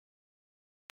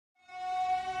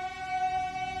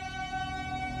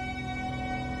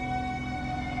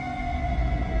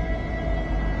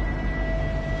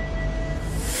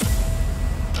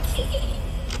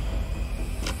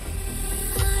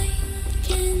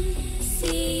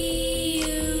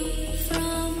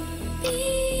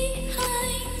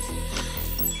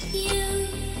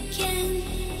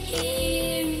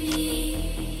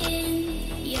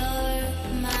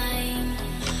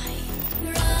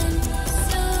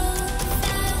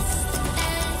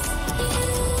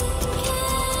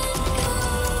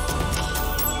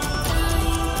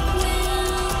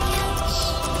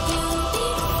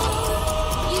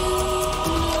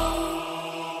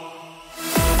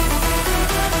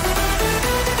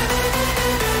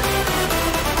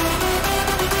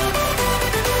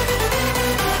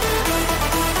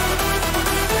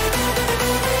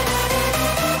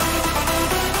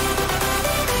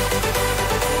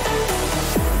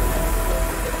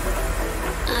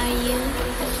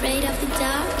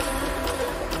dark?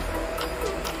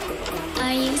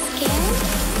 Are you scared?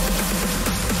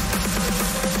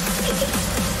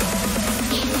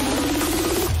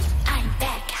 I'm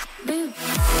back. Boom.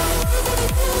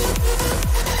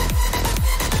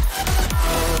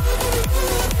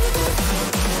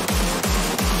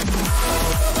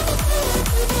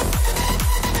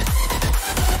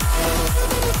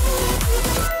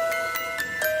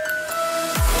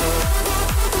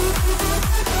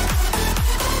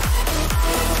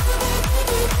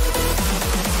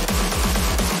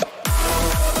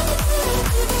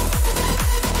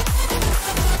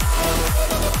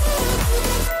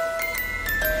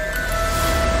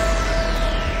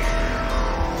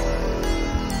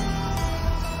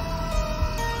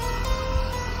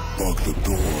 Lock the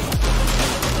door.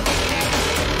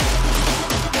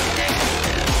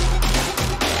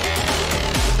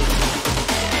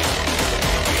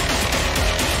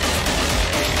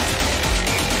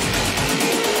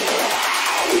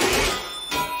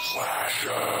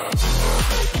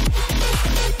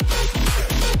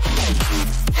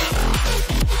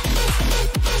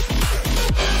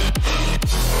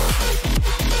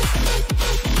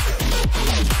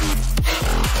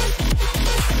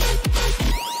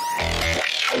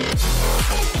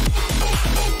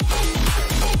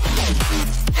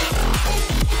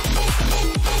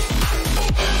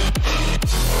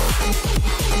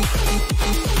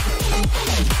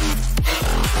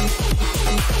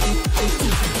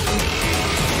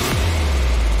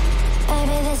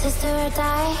 Do or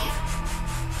die.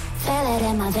 Feel it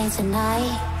in my veins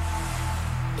tonight.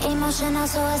 Emotional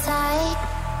suicide.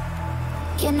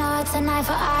 You know it's an eye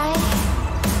for eye.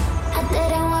 I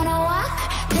didn't wanna walk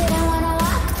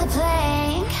the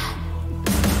plank.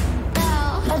 No,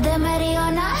 but the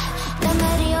Mariona,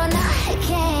 it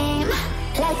came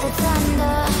like the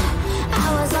thunder. I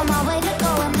was on my way to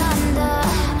going under.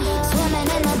 Swimming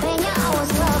in the pain, yeah, I was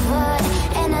covered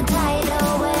in a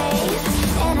tidal wave.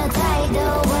 In a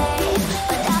tidal wave,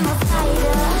 but I'm a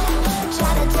fighter.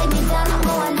 Try to take me down, I'm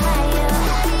going higher.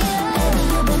 Baby,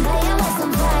 you've been playing with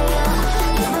some fire.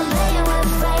 You've been playing with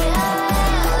fire.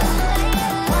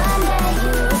 One day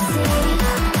you'll see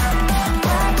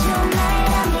what you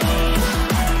made of me.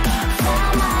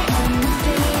 Found my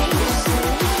enemies.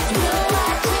 Do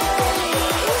what you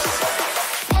release.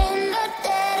 In the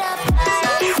dead of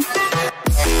night.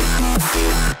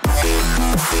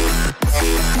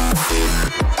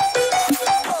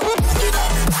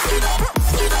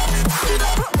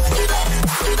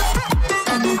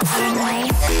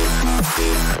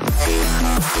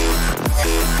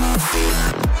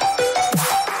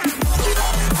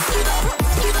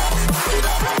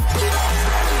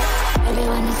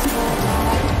 Everyone is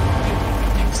scared.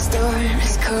 Storm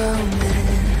is coming,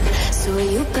 so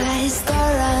you better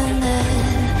start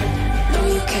running. No,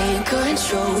 you can't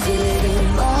control, feel it in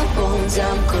my bones.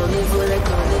 I'm coming for the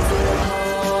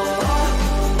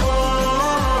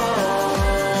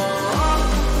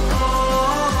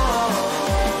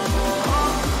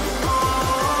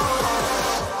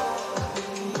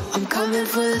I'm coming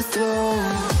for the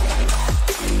throne.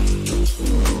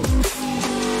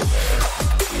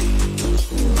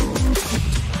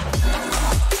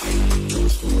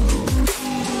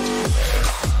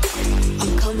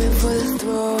 I'm coming for the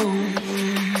throne.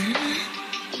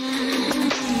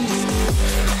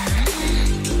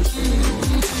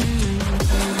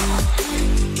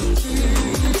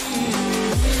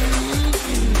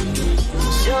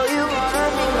 Show you what I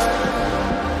mean.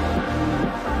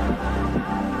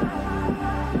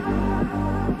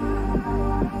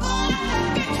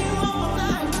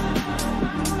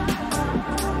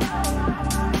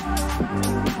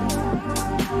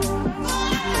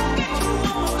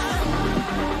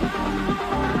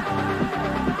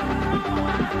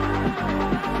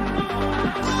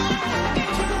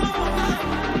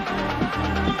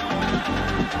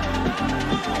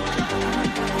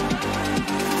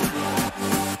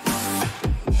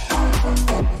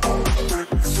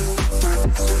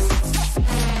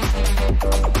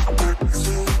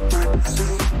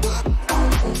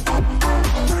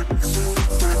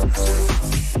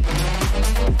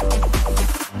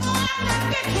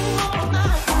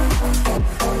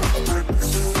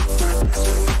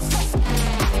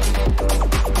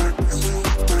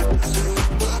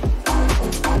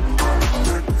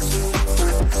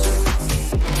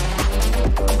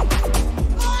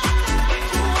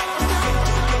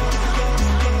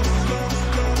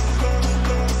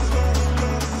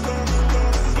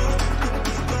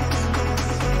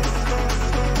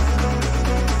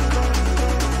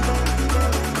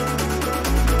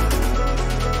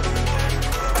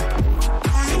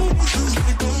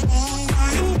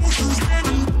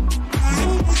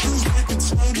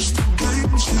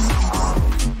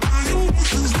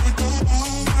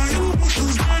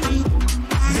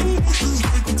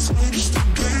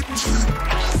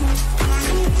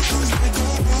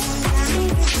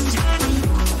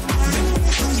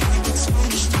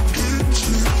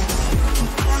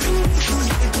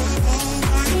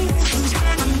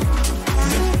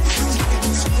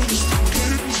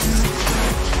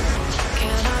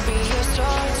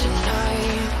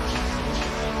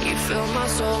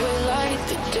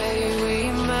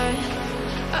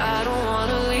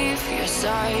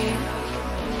 sight.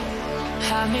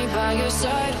 Have me by your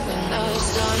side when the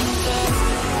sun sets.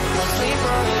 Let's sleep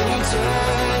for an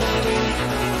eternity.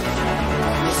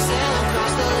 We'll sail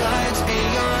across the lights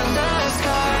beyond the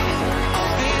sky.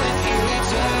 I'll be with you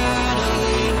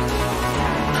eternally.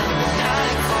 I'm an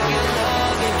addict for your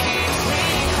love, it keeps me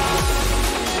up,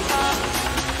 up,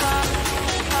 up,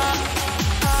 up,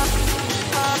 up,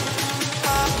 up,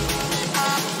 up,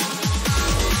 up.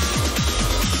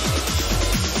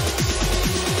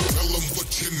 Tell them what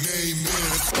your name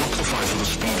is. Amplify from the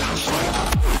speakers.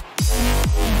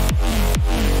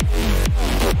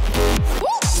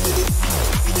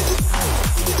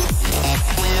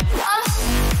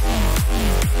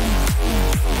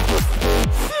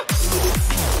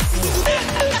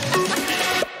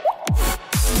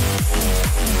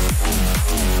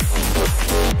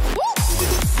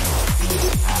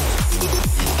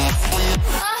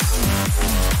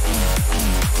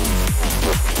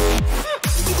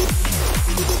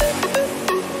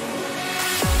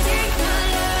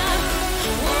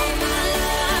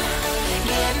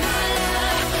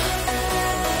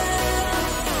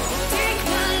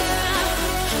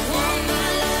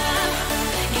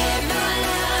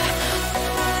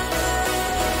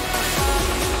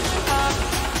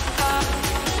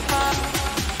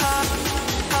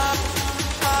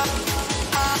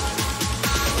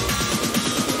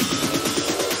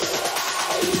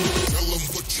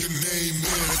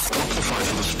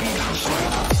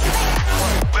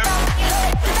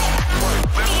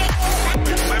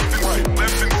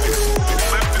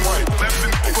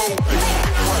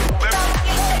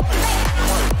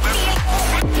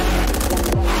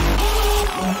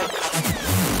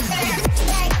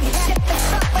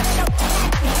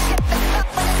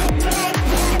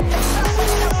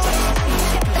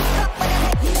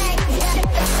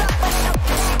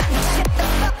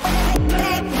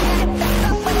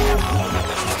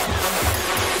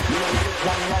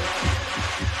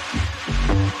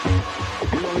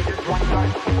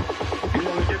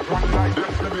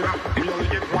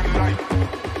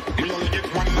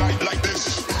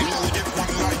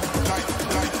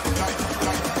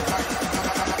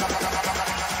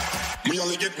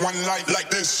 One life like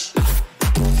this.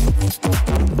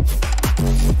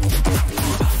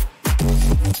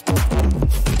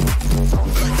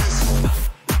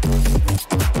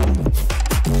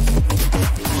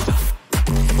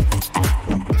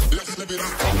 Let's live it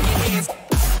up.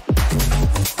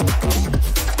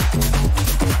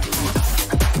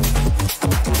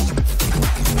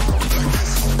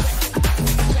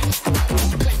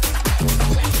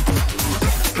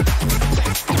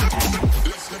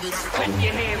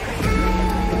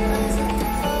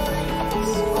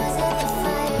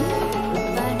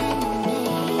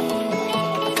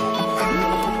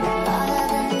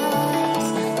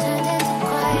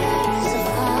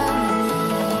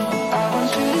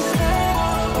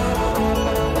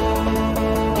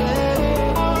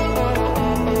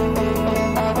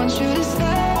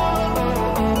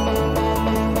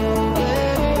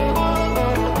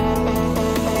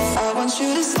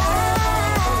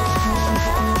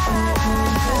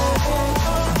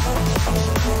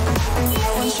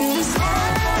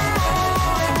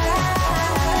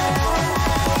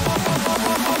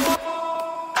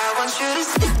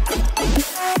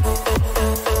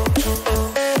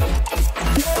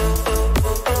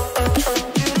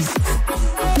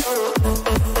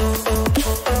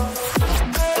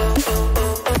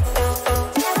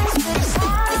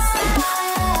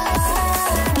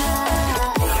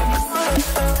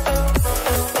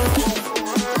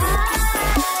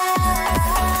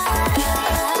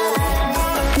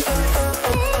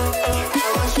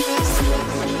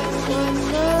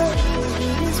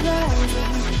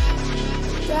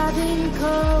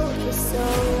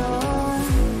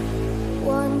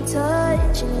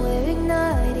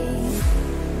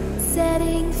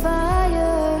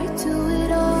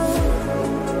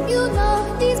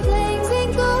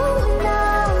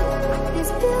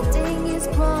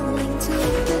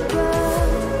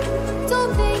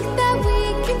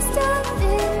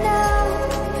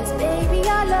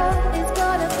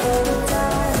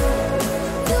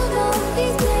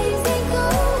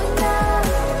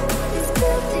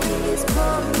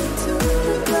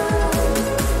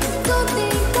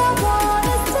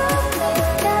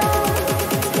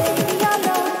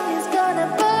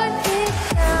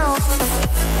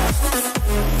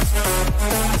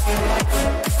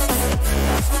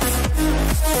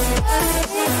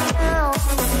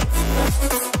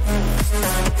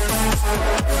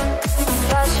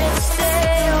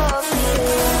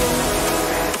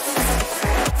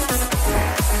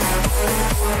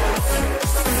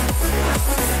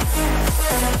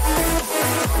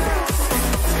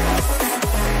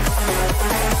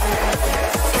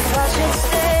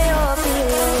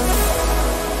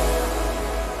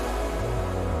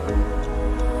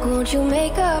 Won't you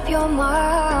make up your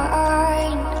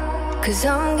mind? 'Cause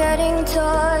I'm getting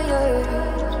tired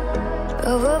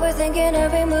of overthinking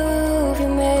every move you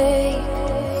make.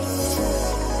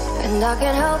 And I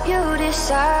can help you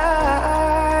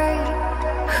decide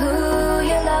who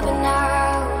you're loving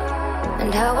now,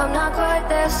 and how I'm not quite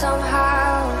there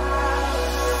somehow.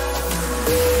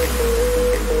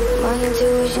 My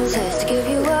intuition says to give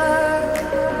you up,